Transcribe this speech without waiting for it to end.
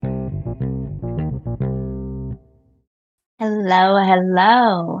Hello,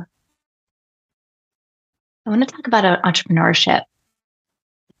 hello. I want to talk about entrepreneurship.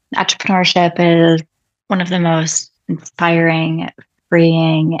 Entrepreneurship is one of the most inspiring,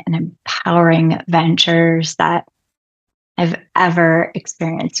 freeing, and empowering ventures that I've ever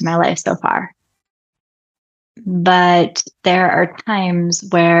experienced in my life so far. But there are times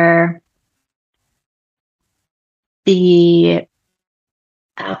where the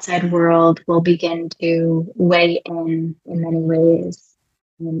outside world will begin to weigh in many ways.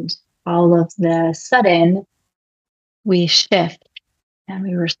 And all of the sudden, we shift and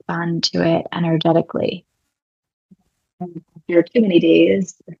we respond to it energetically. And after too many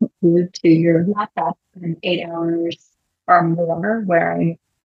days glued to your laptop in 8 hours or more wearing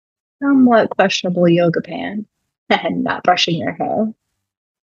somewhat questionable yoga pants and not brushing your hair,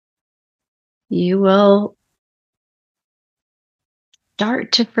 you will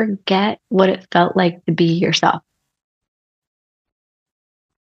start to forget what it felt like to be yourself.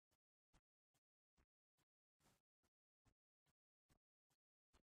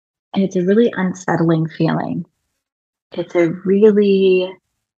 And it's a really unsettling feeling. It's a really,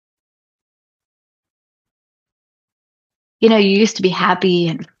 you used to be happy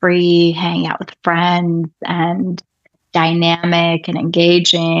and free, hanging out with friends and dynamic and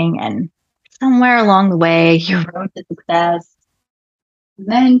engaging. And somewhere along the way, your road to success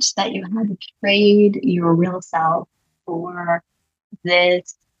meant that you had to trade your real self for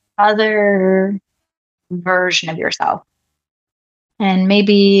this other version of yourself. And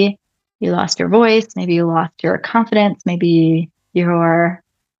maybe you lost your voice, maybe you lost your confidence, maybe your,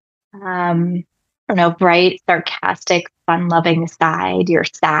 I don't know, bright, sarcastic, fun loving side, your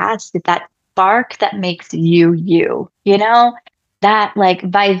sass, that spark that makes you you, that like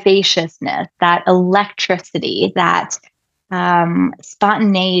vivaciousness, that electricity, that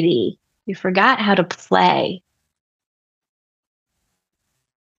spontaneity. You forgot how to play.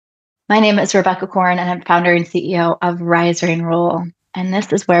 My name is Rebecca Corn, and I'm founder and CEO of Rise, Rain, Roll. And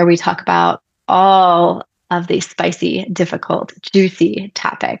this is where we talk about all of these spicy, difficult, juicy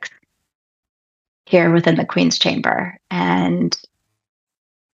topics here within the Queen's Chamber. And,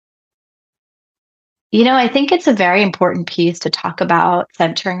 I think it's a very important piece to talk about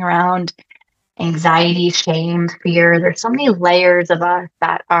centering around anxiety, shame, fear. There's so many layers of us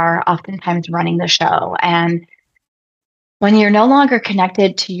that are oftentimes running the show. And when you're no longer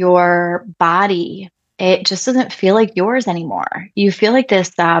connected to your body, it just doesn't feel like yours anymore. You feel like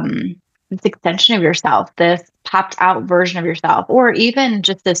this extension of yourself, this popped out version of yourself, or even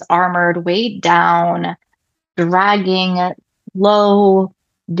just this armored, weighed down, dragging, low,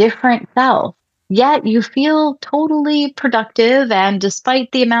 different self. Yet you feel totally productive, and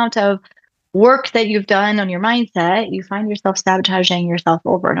despite the amount of work that you've done on your mindset, you find yourself sabotaging yourself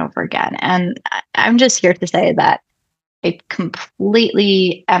over and over again. And I'm just here to say that I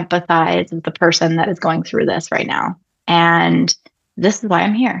completely empathize with the person that is going through this right now. And this is why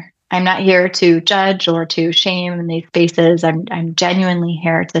I'm here. I'm not here to judge or to shame in these spaces. I'm genuinely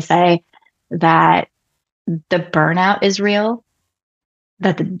here to say that the burnout is real,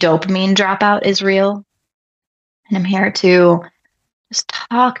 that the dopamine dropout is real. And I'm here to just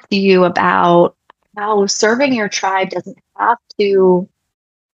talk to you about how serving your tribe doesn't have to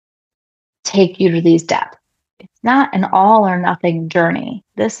take you to these depths. It's not an all or nothing journey.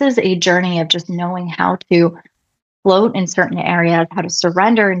 This is a journey of just knowing how to float in certain areas, how to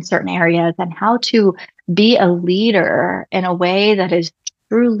surrender in certain areas, and how to be a leader in a way that is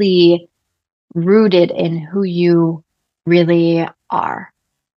truly rooted in who you really are.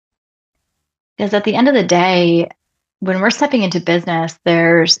 Because at the end of the day, when we're stepping into business,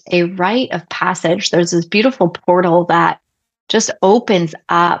 there's a rite of passage. There's this beautiful portal that just opens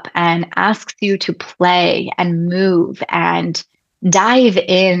up and asks you to play and move and dive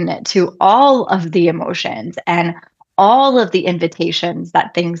in to all of the emotions and all of the invitations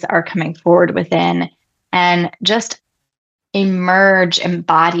that things are coming forward within, and just emerge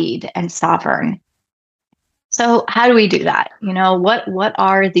embodied and sovereign. So how do we do that? What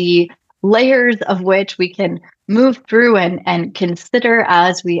are the layers of which we can move through and consider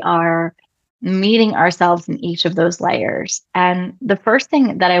as we are meeting ourselves in each of those layers? And the first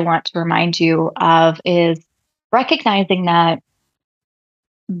thing that I want to remind you of is recognizing that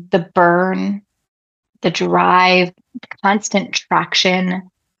the burn, the drive, constant traction,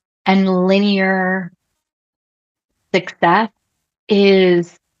 and linear success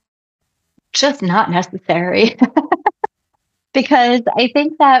is just not necessary. Because I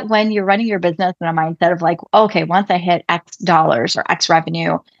think that when you're running your business in a mindset of like, okay, once I hit X dollars or X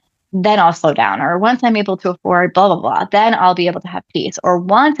revenue, then I'll slow down. Or once I'm able to afford blah, blah, blah, then I'll be able to have peace. Or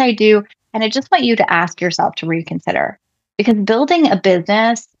once I do, and I just want you to ask yourself to reconsider. Because building a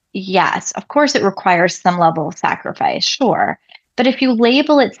business, yes, of course, it requires some level of sacrifice, sure. But if you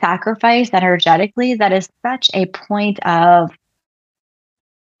label it sacrifice energetically, that is such a point of,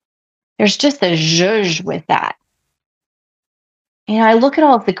 there's just a zhuzh with that. I look at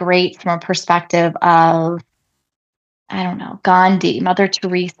all of the greats from a perspective of, I don't know, Gandhi, Mother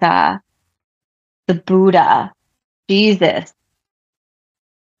Teresa, the Buddha, Jesus.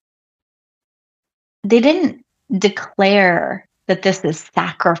 They didn't declare that this is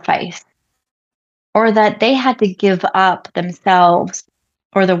sacrifice or that they had to give up themselves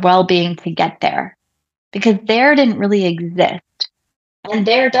or their well being to get there because there didn't really exist and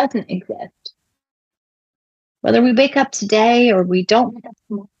there doesn't exist. Whether we wake up today or we don't wake up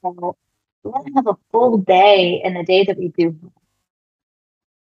tomorrow, we want to have a full day in the day that we do.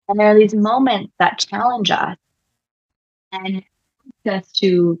 And there are these moments that challenge us and ask us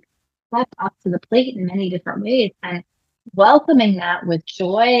to step up to the plate in many different ways. And welcoming that with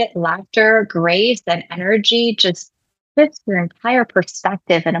joy, laughter, grace, and energy just shifts your entire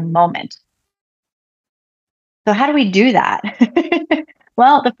perspective in a moment. So how do we do that?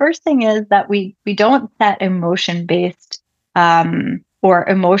 Well, the first thing is that we don't set emotion based or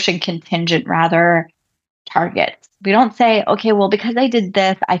emotion contingent rather targets. We don't say, okay, well, because I did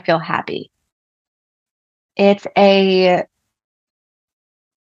this, I feel happy. It's a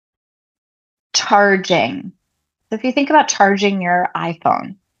charging. So if you think about charging your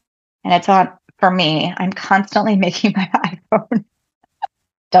iPhone, and it's on for me, I'm constantly making my iPhone.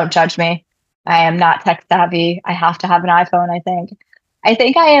 Don't judge me. I am not tech savvy. I have to have an iPhone, I think. I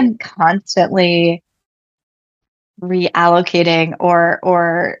think I am constantly reallocating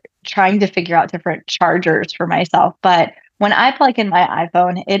or trying to figure out different chargers for myself. But when I plug in my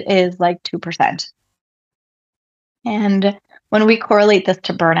iPhone, it is like 2%. And when we correlate this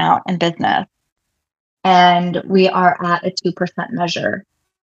to burnout in business, and we are at a 2% measure,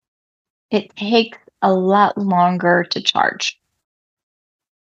 it takes a lot longer to charge.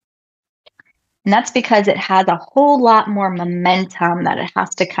 And that's because it has a whole lot more momentum that it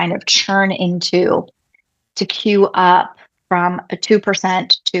has to kind of churn into to queue up from a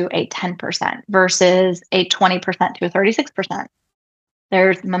 2% to a 10% versus a 20% to a 36%.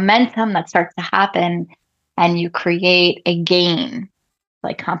 There's momentum that starts to happen and you create a gain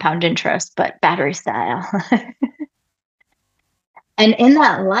like compound interest, but battery style. And in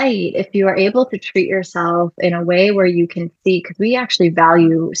that light, if you are able to treat yourself in a way where you can see, because we actually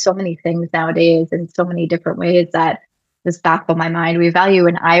value so many things nowadays in so many different ways that just baffle my mind. We value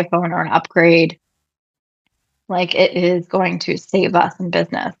an iPhone or an upgrade like it is going to save us in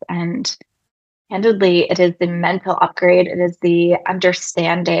business. And candidly, it is the mental upgrade, it is the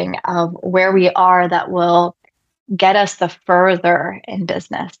understanding of where we are that will get us the further in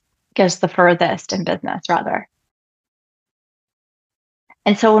business, get us the furthest in business, rather.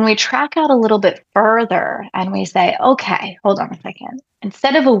 And so when we track out a little bit further and we say, okay, hold on a second,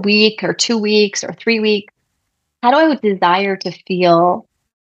 instead of a week or 2 weeks or 3 weeks, how do I desire to feel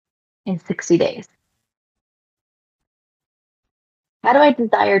in 60 days? How do I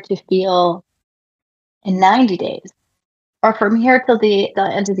desire to feel in 90 days? Or from here till the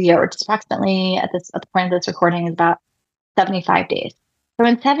end of the year, which is approximately at the point of this recording is about 75 days. So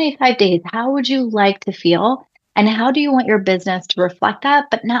in 75 days, how would you like to feel? And how do you want your business to reflect that?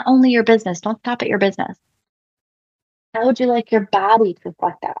 But not only your business, don't stop at your business. How would you like your body to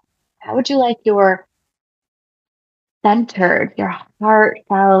reflect that? How would you like your centered, your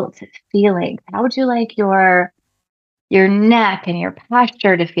heartfelt feelings? How would you like your neck and your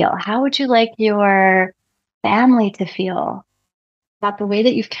posture to feel? How would you like your family to feel about the way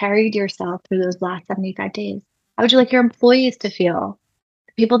that you've carried yourself through those last 75 days? How would you like your employees to feel?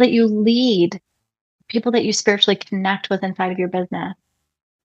 The people that you lead, people that you spiritually connect with inside of your business.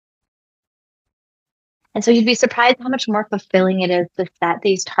 And so you'd be surprised how much more fulfilling it is to set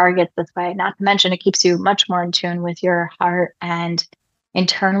these targets this way. Not to mention, it keeps you much more in tune with your heart and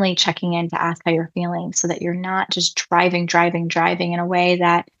internally checking in to ask how you're feeling so that you're not just driving in a way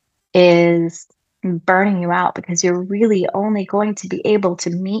that is burning you out because you're really only going to be able to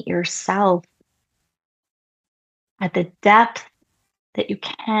meet yourself at the depth that you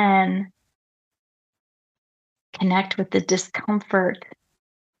can connect with the discomfort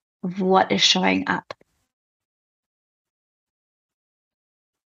of what is showing up.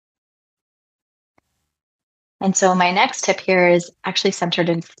 And so my next tip here is actually centered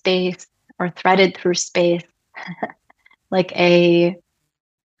in space or threaded through space, like a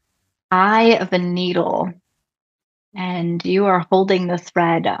eye of a needle, and you are holding the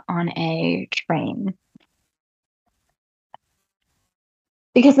thread on a train.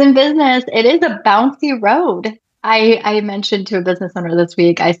 Because in business, it is a bouncy road. I mentioned to a business owner this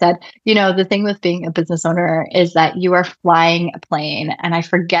week, I said, the thing with being a business owner is that you are flying a plane. And I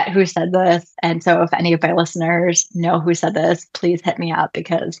forget who said this. And so if any of my listeners know who said this, please hit me up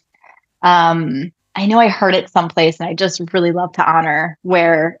because I know I heard it someplace and I just really love to honor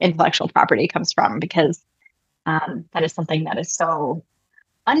where intellectual property comes from because that is something that is so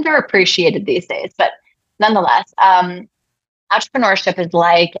underappreciated these days. But nonetheless, entrepreneurship is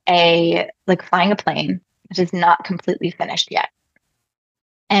like flying a plane. It is not completely finished yet.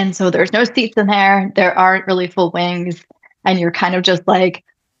 And so there's no seats in there. There aren't really full wings. And you're kind of just like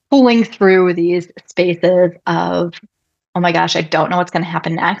pulling through these spaces of, oh my gosh, I don't know what's going to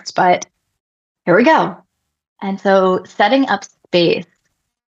happen next, but here we go. And so setting up space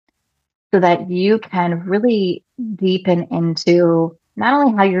so that you can really deepen into not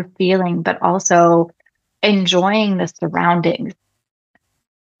only how you're feeling, but also enjoying the surroundings,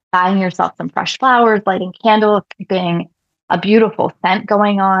 buying yourself some fresh flowers, lighting candles, keeping a beautiful scent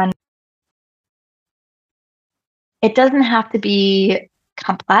going on. It doesn't have to be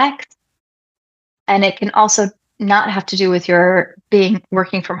complex, and it can also not have to do with your being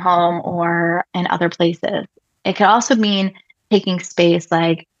working from home or in other places. It could also mean taking space,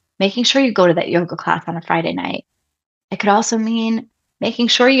 like making sure you go to that yoga class on a Friday night. It could also mean making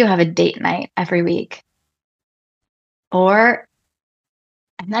sure you have a date night every week. Or,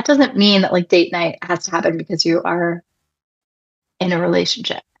 and that doesn't mean that like date night has to happen because you are in a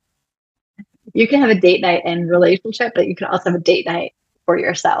relationship. You can have a date night in relationship, but you can also have a date night for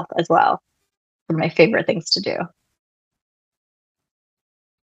yourself as well. One of my favorite things to do.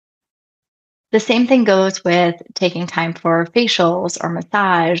 The same thing goes with taking time for facials or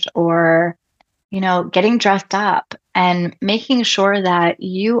massage or, getting dressed up and making sure that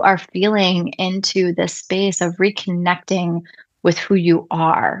you are feeling into this space of reconnecting with who you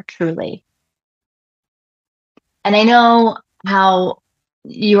are truly. And I know how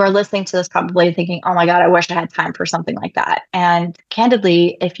you are listening to this probably thinking, oh my God, I wish I had time for something like that. And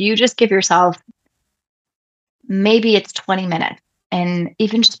candidly, if you just give yourself, maybe it's 20 minutes and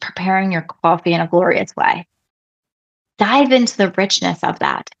even just preparing your coffee in a glorious way, dive into the richness of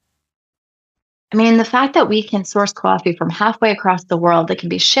that. I mean, the fact that we can source coffee from halfway across the world that can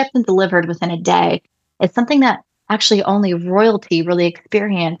be shipped and delivered within a day is something that actually only royalty really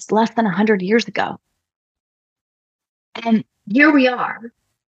experienced less than 100 years ago. And here we are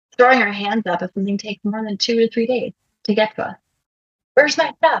throwing our hands up if something takes more than 2 to 3 days to get to us. Where's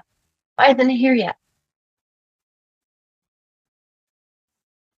my stuff? Why isn't it here yet?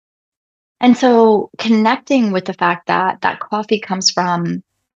 And so connecting with the fact that that coffee comes from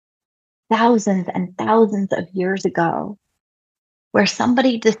thousands and thousands of years ago, where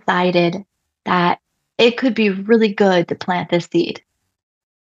somebody decided that it could be really good to plant this seed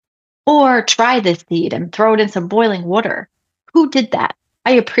or try this seed and throw it in some boiling water. Who did that?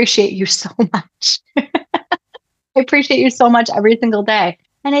 I appreciate you so much. I appreciate you so much every single day.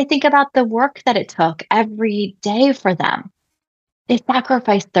 And I think about the work that it took every day for them. They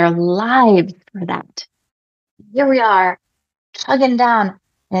sacrificed their lives for that. Here we are, chugging down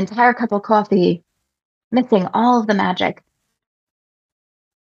an entire cup of coffee, missing all of the magic.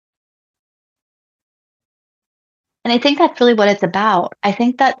 And I think that's really what it's about. I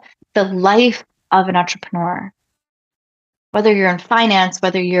think that the life of an entrepreneur, whether you're in finance,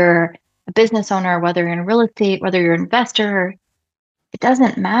 whether you're a business owner, whether you're in real estate, whether you're an investor, it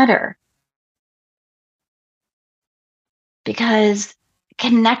doesn't matter because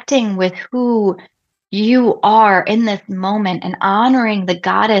connecting with who you are in this moment and honoring the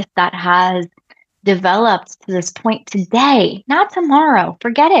goddess that has developed to this point today, not tomorrow.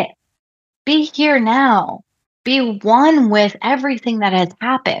 Forget it. Be here now. Be one with everything that has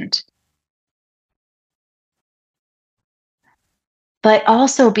happened, but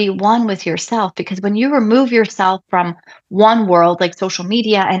also be one with yourself. Because when you remove yourself from one world like social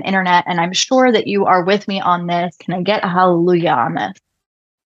media and internet, and I'm sure that you are with me on this, can I get a hallelujah on this?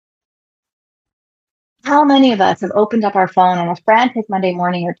 How many of us have opened up our phone on a frantic Monday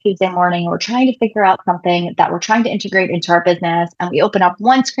morning or Tuesday morning, and we're trying to figure out something that we're trying to integrate into our business, and we open up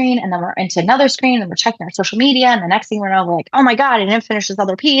one screen and then we're into another screen and we're checking our social media, and the next thing we know, we're like, oh my God, I didn't finish this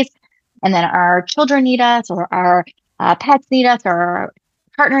other piece. And then our children need us, or our pets need us, or our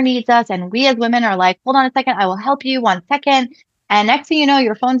partner needs us, and we as women are like, hold on a second, I will help you 1 second. And next thing you know,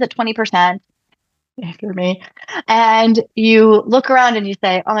 your phone's at 20%. If you're me, and you look around and you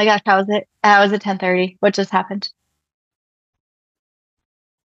say, "Oh my gosh, how is it? How is it 10:30? What just happened?"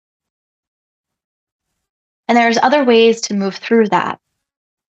 And there's other ways to move through that,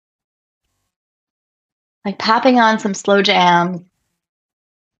 like popping on some slow jams,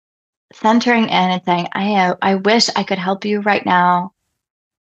 Centering in and saying, I wish I could help you right now.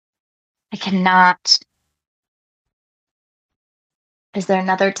 I cannot. Is there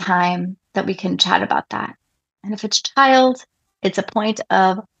another time that we can chat about that? And if it's child, it's a point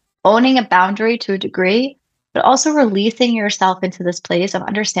of owning a boundary to a degree, but also releasing yourself into this place of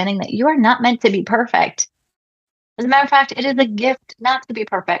understanding that you are not meant to be perfect. As a matter of fact, it is a gift not to be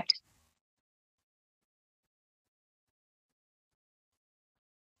perfect.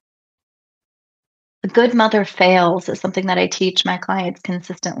 A good mother fails is something that I teach my clients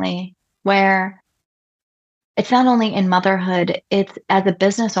consistently, where it's not only in motherhood, it's as a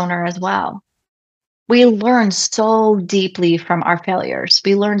business owner as well. We learn so deeply from our failures.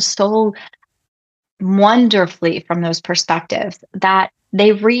 We learn so wonderfully from those perspectives that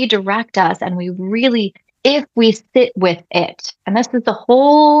they redirect us, and we really, if we sit with it, and this is the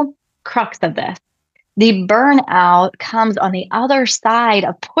whole crux of this, the burnout comes on the other side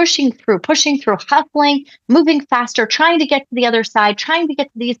of pushing through, hustling, moving faster, trying to get to the other side, trying to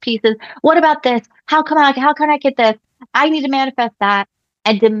get to these pieces. What about this? How can I get this? I need to manifest that,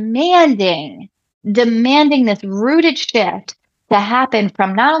 and demanding this rooted shift to happen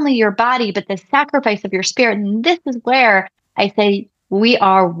from not only your body, but the sacrifice of your spirit. And this is where I say we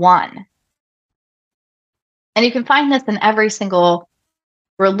are one. And you can find this in every single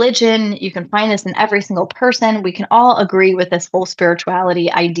religion. You can find this in every single person. We can all agree with this whole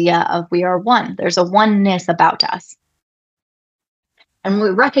spirituality idea of we are one. There's a oneness about us. And when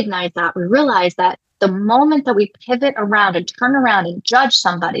we recognize that, we realize that the moment that we pivot around and turn around and judge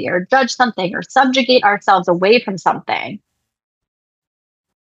somebody or judge something or subjugate ourselves away from something,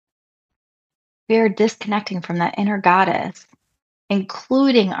 we are disconnecting from that inner goddess,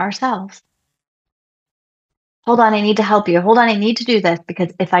 including ourselves. Hold on, I need to help you. Hold on, I need to do this,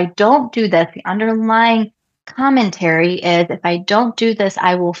 because if I don't do this, the underlying commentary is if I don't do this,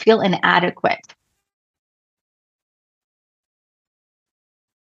 I will feel inadequate.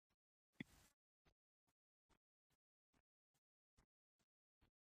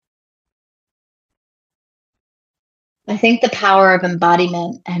 I think the power of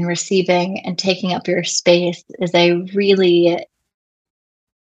embodiment and receiving and taking up your space is a really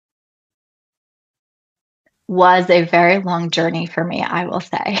was a very long journey for me, I will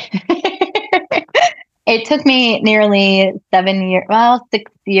say. It took me nearly 7 years, well, 6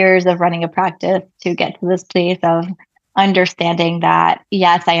 years of running a practice to get to this place of understanding that,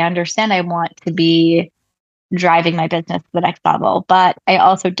 yes, I understand I want to be driving my business to the next level, but I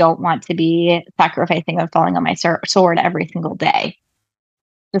also don't want to be sacrificing and falling on my sword every single day.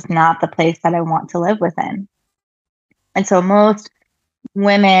 Just not the place that I want to live within. And so most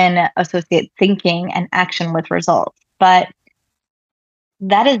women associate thinking and action with results, but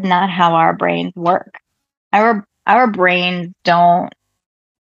that is not how our brains work. Our brains don't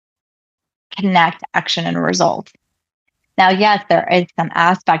connect action and result. Now, yes, there is some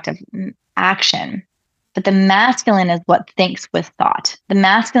aspect of action, but the masculine is what thinks with thought. The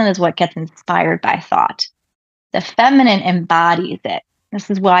masculine is what gets inspired by thought. The feminine embodies it. This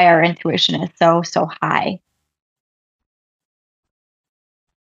is why our intuition is so, so high.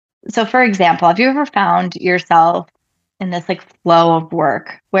 So, for example, have you ever found yourself in this like flow of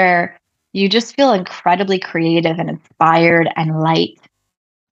work where you just feel incredibly creative and inspired and light?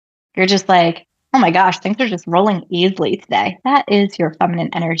 You're just like, oh my gosh, things are just rolling easily today. That is your feminine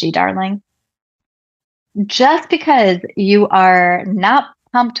energy, darling. Just because you are not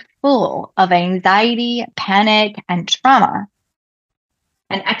pumped full of anxiety, panic, and trauma,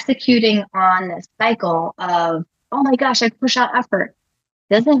 and executing on this cycle of, oh my gosh, I push out effort,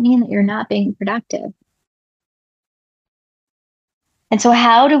 doesn't mean that you're not being productive. And so,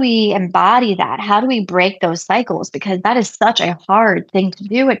 how do we embody that? How do we break those cycles? Because that is such a hard thing to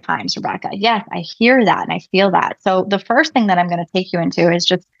do at times, Rebecca. Yes, I hear that and I feel that. So, the first thing that I'm going to take you into is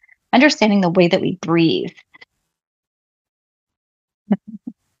just understanding the way that we breathe.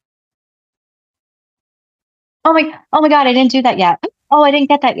 Oh my God, I didn't do that yet. Oh, I didn't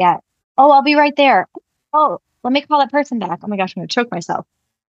get that yet. Oh, I'll be right there. Oh, let me call that person back. Oh my gosh, I'm going to choke myself.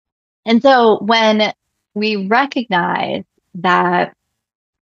 And so, when we recognize that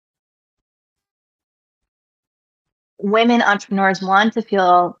women entrepreneurs want to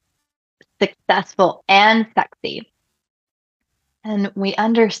feel successful and sexy, and we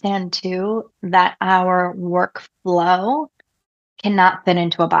understand too that our workflow cannot fit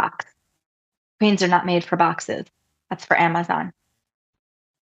into a box. Queens are not made for boxes. That's for Amazon.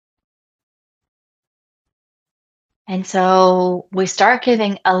 And so we start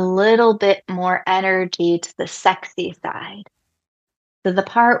giving a little bit more energy to the sexy side. So the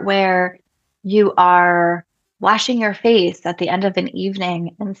part where you are washing your face at the end of an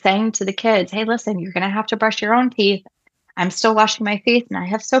evening and saying to the kids, "Hey, listen, you're gonna have to brush your own teeth. I'm still washing my face and I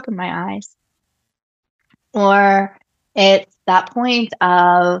have soap in my eyes." Or it's that point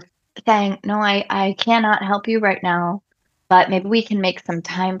of saying, "No, I cannot help you right now, but maybe we can make some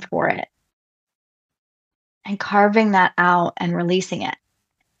time for it." And carving that out and releasing it.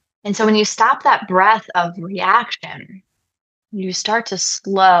 And so when you stop that breath of reaction, you start to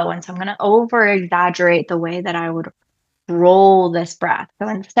slow. And so I'm going to over exaggerate the way that I would roll this breath. So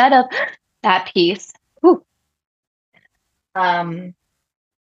instead of that piece, whew, um,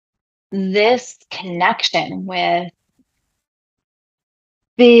 this connection with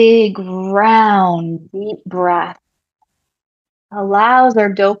big, round, deep breath allows our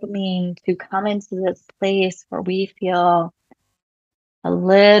dopamine to come into this place where we feel a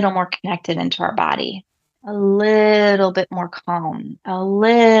little more connected into our body, a little bit more calm, a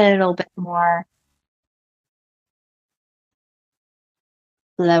little bit more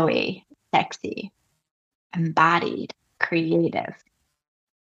flowy, sexy, embodied, creative.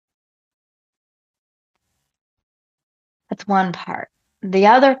 That's one part. The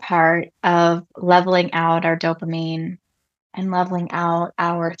other part of leveling out our dopamine and leveling out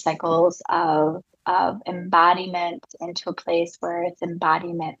our cycles of embodiment into a place where it's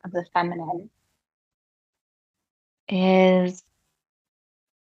embodiment of the feminine is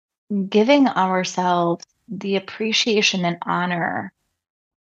giving ourselves the appreciation and honor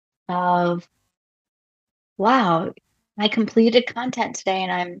of, wow, I completed content today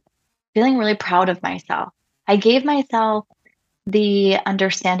and I'm feeling really proud of myself. I gave myself the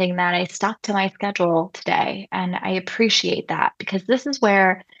understanding that I stuck to my schedule today, and I appreciate that because this is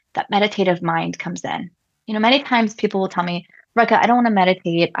where that meditative mind comes in. You know, many times people will tell me, "Rebecca, I don't want to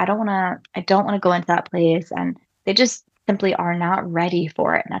meditate. I don't want to go into that place." And they just simply are not ready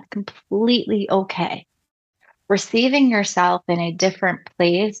for it. And that's completely okay. Receiving yourself in a different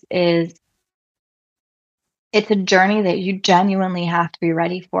place is it's a journey that you genuinely have to be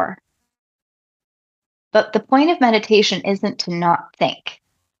ready for. But the point of meditation isn't to not think.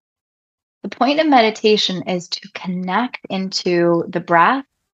 The point of meditation is to connect into the breath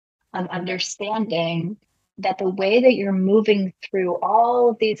of understanding that the way that you're moving through all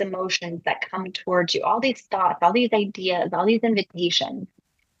of these emotions that come towards you, all these thoughts, all these ideas, all these invitations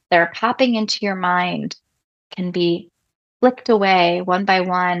that are popping into your mind can be flicked away one by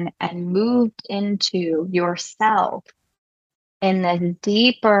one and moved into yourself in this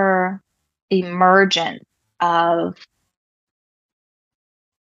deeper emergence of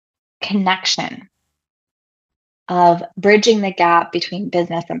connection, of bridging the gap between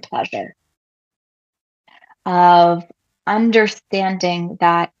business and pleasure, of understanding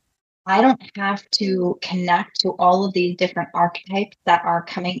that I don't have to connect to all of these different archetypes that are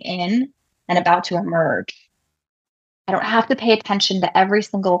coming in and about to emerge. I don't have to pay attention to every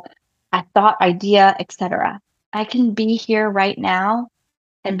single thought, idea, etc. I can be here right now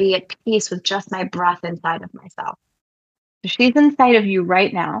and be at peace with just my breath inside of myself. So she's inside of you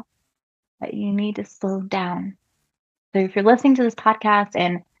right now, but you need to slow down. So if you're listening to this podcast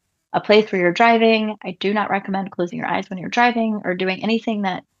in a place where you're driving, I do not recommend closing your eyes when you're driving or doing anything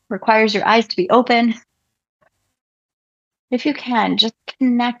that requires your eyes to be open. If you can, just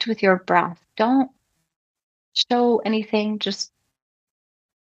connect with your breath. Don't show anything. Just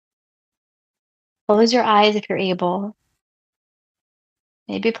close your eyes if you're able.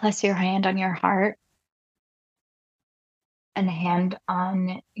 Maybe place your hand on your heart and a hand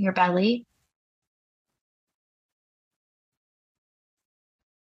on your belly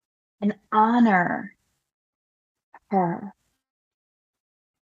and honor her.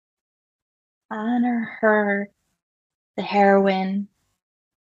 Honor her, the heroine,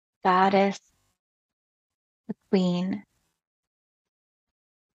 goddess, the queen,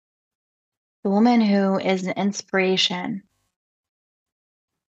 the woman who is an inspiration,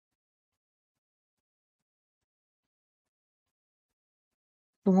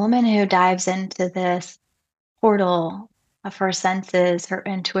 the woman who dives into this portal of her senses, her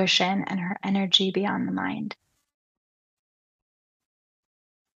intuition, and her energy beyond the mind.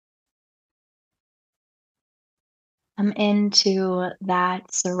 Come into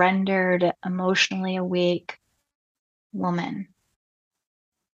that surrendered, emotionally awake woman.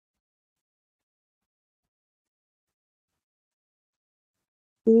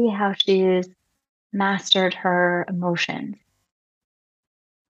 See how she's mastered her emotions,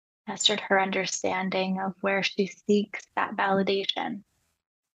 mastered her understanding of where she seeks that validation,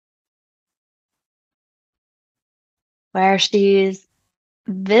 where she's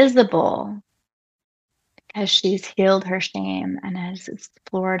visible because she's healed her shame and has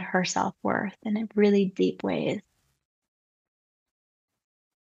explored her self worth in a really deep ways.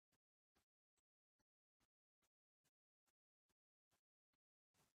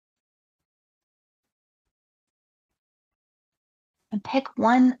 And pick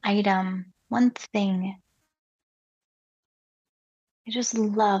one item, one thing you just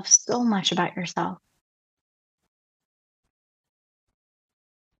love so much about yourself.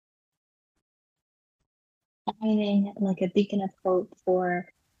 Shining like a beacon of hope for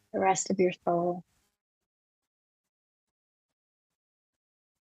the rest of your soul.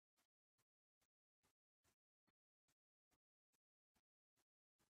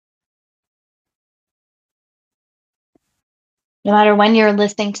 No matter when you're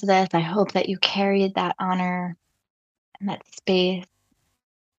listening to this, I hope that you carried that honor and that space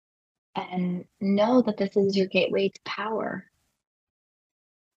and know that this is your gateway to power.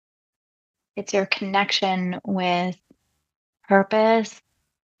 It's your connection with purpose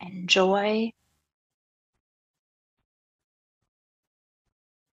and joy,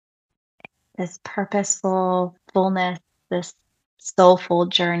 this purposeful fullness, this soulful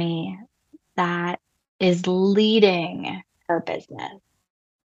journey that is leading her business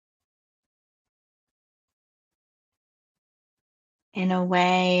in a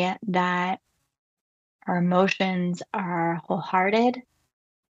way that her emotions are wholehearted,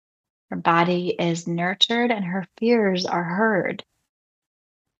 her body is nurtured, and her fears are heard.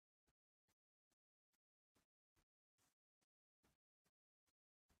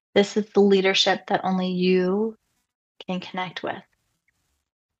 This is the leadership that only you can connect with.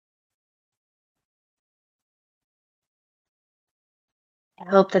 I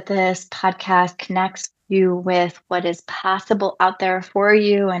hope that this podcast connects you with what is possible out there for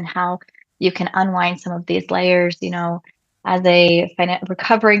you and how you can unwind some of these layers. As a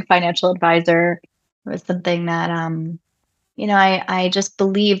recovering financial advisor, it was something that I just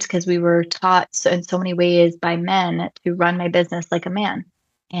believed because we were taught in so many ways by men to run my business like a man.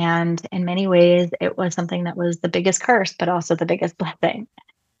 And in many ways, it was something that was the biggest curse, but also the biggest blessing.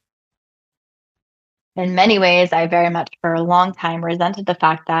 In many ways, I very much for a long time resented the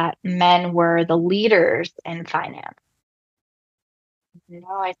fact that men were the leaders in finance.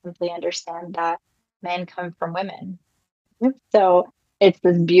 Now I simply understand that men come from women. So it's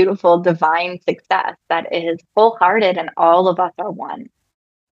this beautiful divine success that is wholehearted and all of us are one.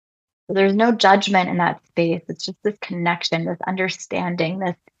 So there's no judgment in that space. It's just this connection, this understanding,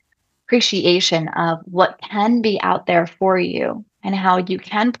 this appreciation of what can be out there for you and how you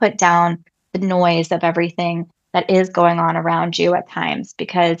can put down the noise of everything that is going on around you at times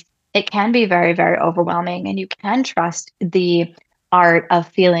because it can be very, very overwhelming. And you can trust the art of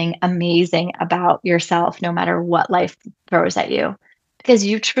feeling amazing about yourself no matter what life throws at you because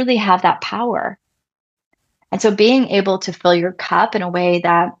you truly have that power. And so being able to fill your cup in a way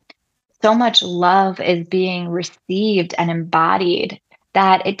that so much love is being received and embodied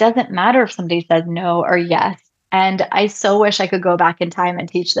that it doesn't matter if somebody says no or yes. And I so wish I could go back in time and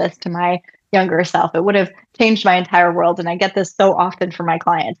teach this to my younger self. It would have changed my entire world. And I get this so often from my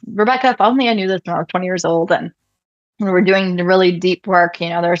clients. Rebecca, if only I knew this when I was 20 years old and when we're doing the really deep work,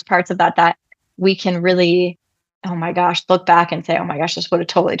 there's parts of that we can really, oh my gosh, look back and say, oh my gosh, this would have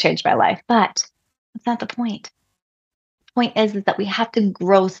totally changed my life. But that's not the point. Point is that we have to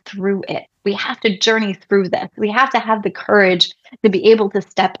grow through it. We have to journey through this. We have to have the courage to be able to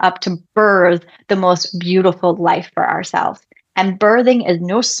step up to birth the most beautiful life for ourselves. And birthing is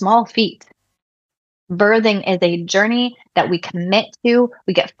no small feat. Birthing is a journey that we commit to,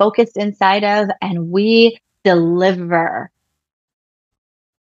 we get focused inside of, and we deliver.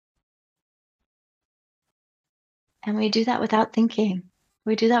 And we do that without thinking.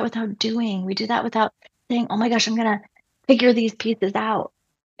 We do that without doing. We do that without saying, oh my gosh, I'm going to figure these pieces out.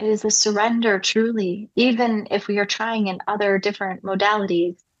 It is a surrender, truly, even if we are trying in other different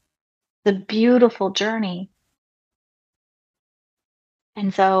modalities, the beautiful journey.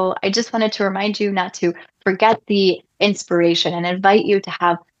 And so I just wanted to remind you not to forget the inspiration and invite you to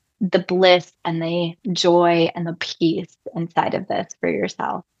have the bliss and the joy and the peace inside of this for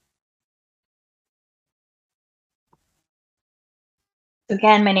yourself.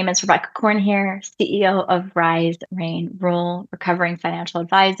 Again, my name is Rebecca Korn here, CEO of Rise, Reign, Rule, recovering financial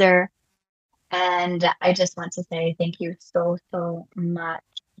advisor. And I just want to say thank you so, so much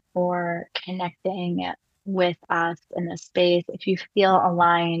for connecting with us in this space. If you feel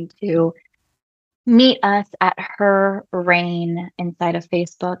aligned to meet us at Her Reign inside of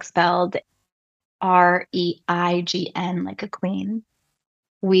Facebook, spelled REIGN, like a queen.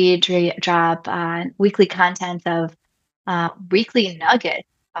 We drop weekly content of weekly nuggets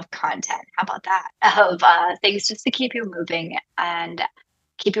of content. How about that? Of things just to keep you moving and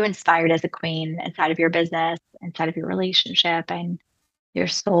keep you inspired as a queen inside of your business, inside of your relationship, and your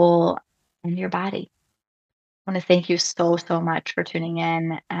soul and your body. I want to thank you so, so much for tuning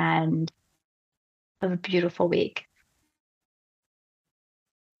in and have a beautiful week.